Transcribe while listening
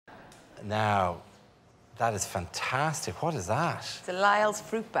Now, that is fantastic. What is that? It's a Lyle's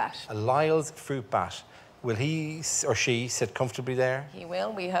fruit bat. A Lyle's fruit bat. Will he or she sit comfortably there? He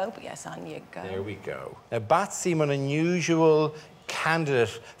will, we hope. Yes, on you go. There we go. Now, bats seem an unusual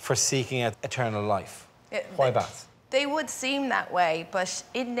candidate for seeking out eternal life. Why bats? They would seem that way, but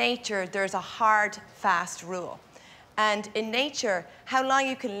in nature, there's a hard, fast rule. And in nature, how long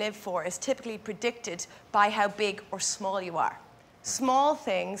you can live for is typically predicted by how big or small you are. Small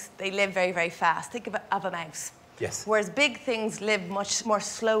things, they live very, very fast. Think of a mouse. Yes. Whereas big things live much more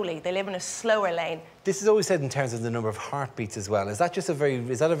slowly. They live in a slower lane. This is always said in terms of the number of heartbeats as well. Is that just a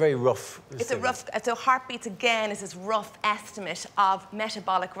very rough? So heartbeats, again, is this rough estimate of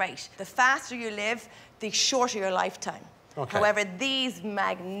metabolic rate. The faster you live, the shorter your lifetime. Okay. However, these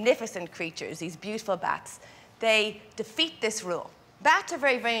magnificent creatures, these beautiful bats, they defeat this rule. Bats are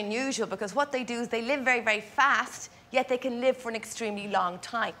very, very unusual because what they do is they live very, very fast, yet they can live for an extremely long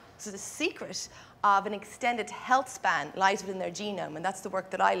time. So the secret of an extended health span lies within their genome, and that's the work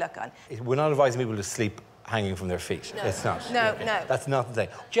that I look on. We're not advising people to sleep hanging from their feet. No. It's not. No, okay. no. That's not the thing.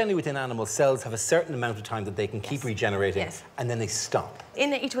 Generally within animals, cells have a certain amount of time that they can keep regenerating, and then they stop.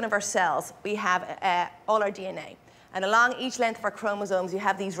 In each one of our cells, we have all our DNA. And along each length of our chromosomes, you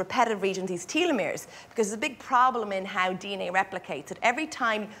have these repetitive regions, these telomeres, because there's a big problem in how DNA replicates. That every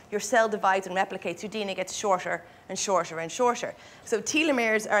time your cell divides and replicates, your DNA gets shorter and shorter and shorter. So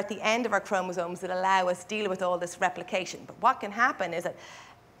telomeres are at the end of our chromosomes that allow us to deal with all this replication. But what can happen is that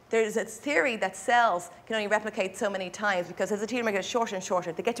there's a theory that cells can only replicate so many times because as the telomere gets shorter and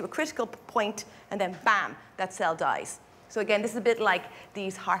shorter, they get to a critical point and then bam, that cell dies. So again, this is a bit like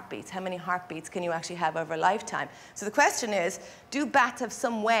these heartbeats. How many heartbeats can you actually have over a lifetime? So the question is, do bats have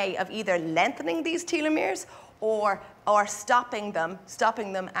some way of either lengthening these telomeres or stopping them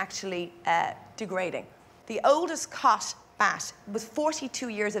actually degrading? The oldest caught bat was 42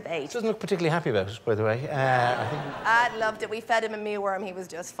 years of age. Doesn't look particularly happy about it, by the way. I loved it. We fed him a mealworm. He was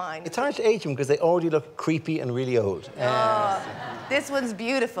just fine. It's hard to age them because they already look creepy and really old. This one's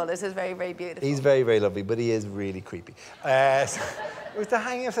beautiful. This is very, very beautiful. He's very, very lovely, but he is really creepy. It was the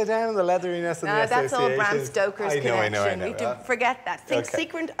hanging upside down and the leatheriness and the that's all association. Bram Stoker's connection. I know. We do forget that. Think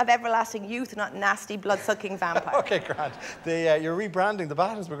secret of everlasting youth, not nasty blood-sucking vampire. Okay, Grant. You're rebranding the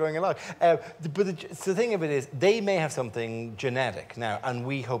bat as we're going along. But the thing of it is, they may have something genetic now, and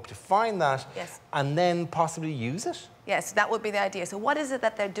we hope to find that and then possibly use it. Yes, that would be the idea. So what is it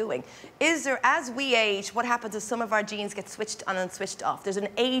that they're doing? Is there, as we age, what happens is some of our genes get switched on and switched off. There's an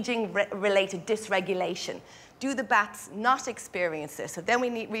aging-related dysregulation. Do the bats not experience this? So then we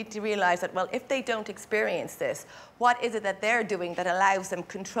need to realize that, well, if they don't experience this, what is it that they're doing that allows them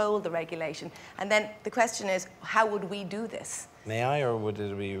control the regulation? And then the question is, how would we do this? May I, or would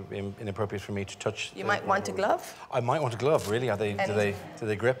it be inappropriate for me to touch? You might want a glove. I might want a glove, really. Are they? Do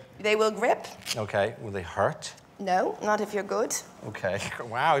they grip? They will grip. Okay. Will they hurt? No, not if you're good. Okay.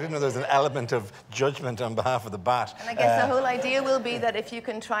 Wow, I didn't know there was an element of judgment on behalf of the bat. And I guess the whole idea will be that if you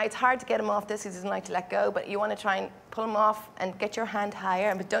can try, it's hard to get him off this, he doesn't like to let go, but you want to try and pull him off and get your hand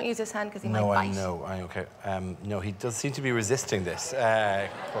higher, but don't use his hand because he might bite. Okay. No, he does seem to be resisting this.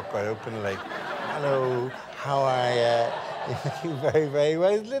 Quite openly. Hello, how are you? Very, very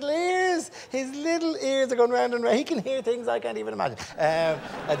well. His little ears are going round and round. He can hear things I can't even imagine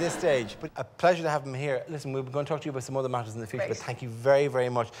at this stage. But a pleasure to have him here. Listen, we're going to talk to you about some other matters in the future, but thank you very, very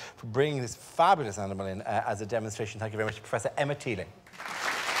much for bringing this fabulous animal in as a demonstration. Thank you very much, Professor Emma Teeling.